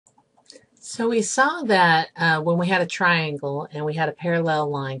So we saw that when we had a triangle and we had a parallel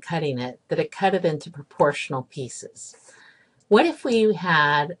line cutting it, that it cut it into proportional pieces. What if we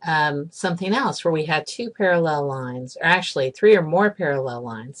had something else where we had two parallel lines, or actually three or more parallel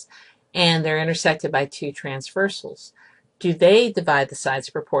lines, and they're intersected by two transversals? Do they divide the sides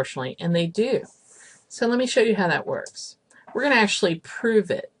proportionally? And they do. So let me show you how that works. We're going to actually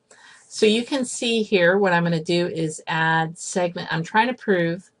prove it. So you can see here what I'm going to do is add segment. I'm trying to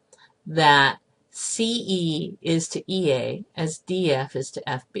prove that CE is to EA as DF is to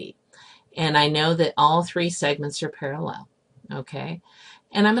FB. And I know that all three segments are parallel. Okay.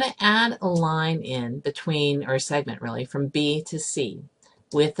 And I'm going to add a line in between, or a segment really, from B to C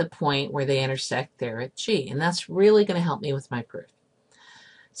with the point where they intersect there at G. And that's really going to help me with my proof.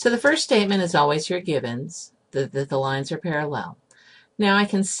 So the first statement is always your givens, that the lines are parallel. Now I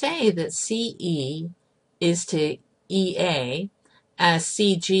can say that CE is to EA as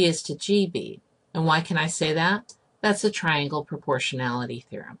CG is to GB. And why can I say that? That's a triangle proportionality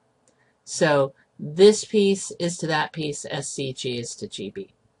theorem. So this piece is to that piece as CG is to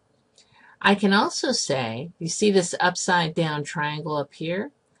GB. I can also say, you see this upside down triangle up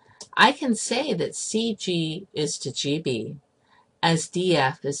here? I can say that CG is to GB as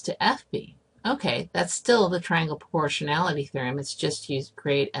DF is to FB. Okay, that's still the triangle proportionality theorem. It's just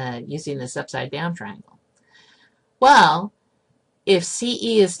using this upside down triangle. Well, if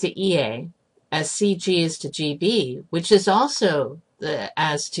CE is to EA as CG is to GB, which is also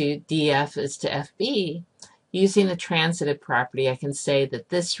as to DF is to FB, using the transitive property, I can say that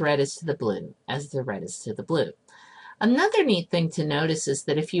this red is to the blue as the red is to the blue. Another neat thing to notice is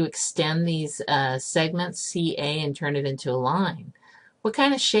that if you extend these segments CA and turn it into a line, what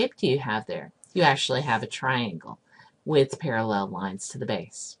kind of shape do you have there? You actually have a triangle with parallel lines to the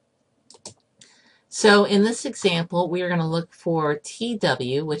base. So in this example, we are going to look for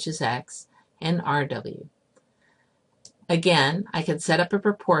TW, which is X, and RW. Again, I can set up a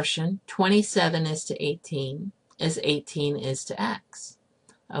proportion. 27 is to 18, as 18 is to X.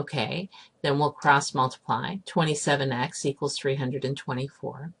 Okay, then we'll cross multiply. 27X equals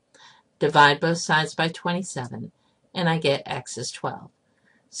 324. Divide both sides by 27, and I get X is 12.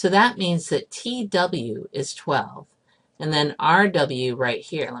 So that means that TW is 12. And then RW right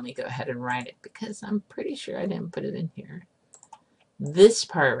here, let me go ahead and write it because I'm pretty sure I didn't put it in here. This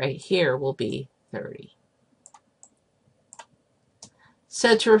part right here will be 30.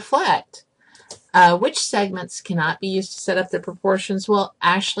 So to reflect, which segments cannot be used to set up the proportions? Well,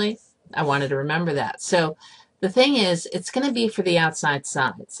 actually, I wanted to remember that. So the thing is, it's going to be for the outside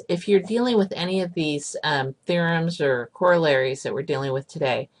sides. If you're dealing with any of these theorems or corollaries that we're dealing with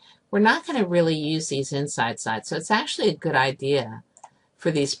today, we're not going to really use these inside sides. So it's actually a good idea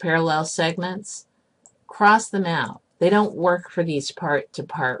for these parallel segments. Cross them out. They don't work for these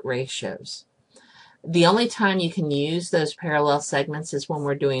part-to-part ratios. The only time you can use those parallel segments is when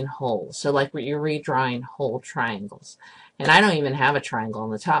we're doing wholes. So like when you're redrawing whole triangles. And I don't even have a triangle on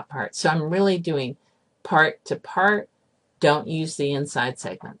the top part. So I'm really doing part to part. Don't use the inside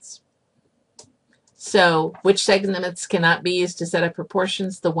segments. So which segments cannot be used to set up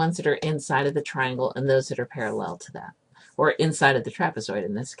proportions? The ones that are inside of the triangle and those that are parallel to that, or inside of the trapezoid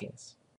in this case.